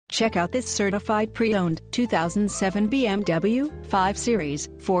Check out this certified pre-owned 2007 BMW 5 Series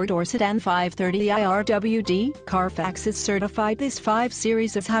 4-door sedan 530i RWD. Carfax is certified this 5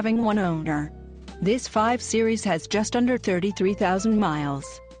 Series as having one owner. This 5 Series has just under 33,000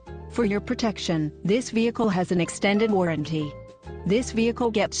 miles. For your protection, this vehicle has an extended warranty. This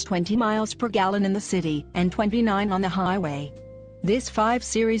vehicle gets 20 miles per gallon in the city and 29 on the highway. This 5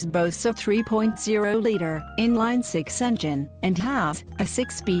 Series boasts a 3.0-liter inline-six engine and has a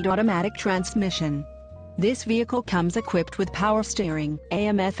 6-speed automatic transmission. This vehicle comes equipped with power steering,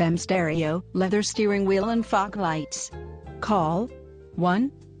 AM/FM stereo, leather steering wheel and fog lights. Call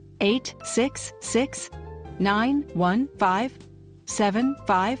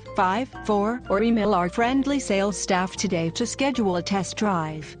 1-866-915-7554 or email our friendly sales staff today to schedule a test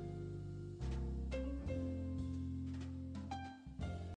drive.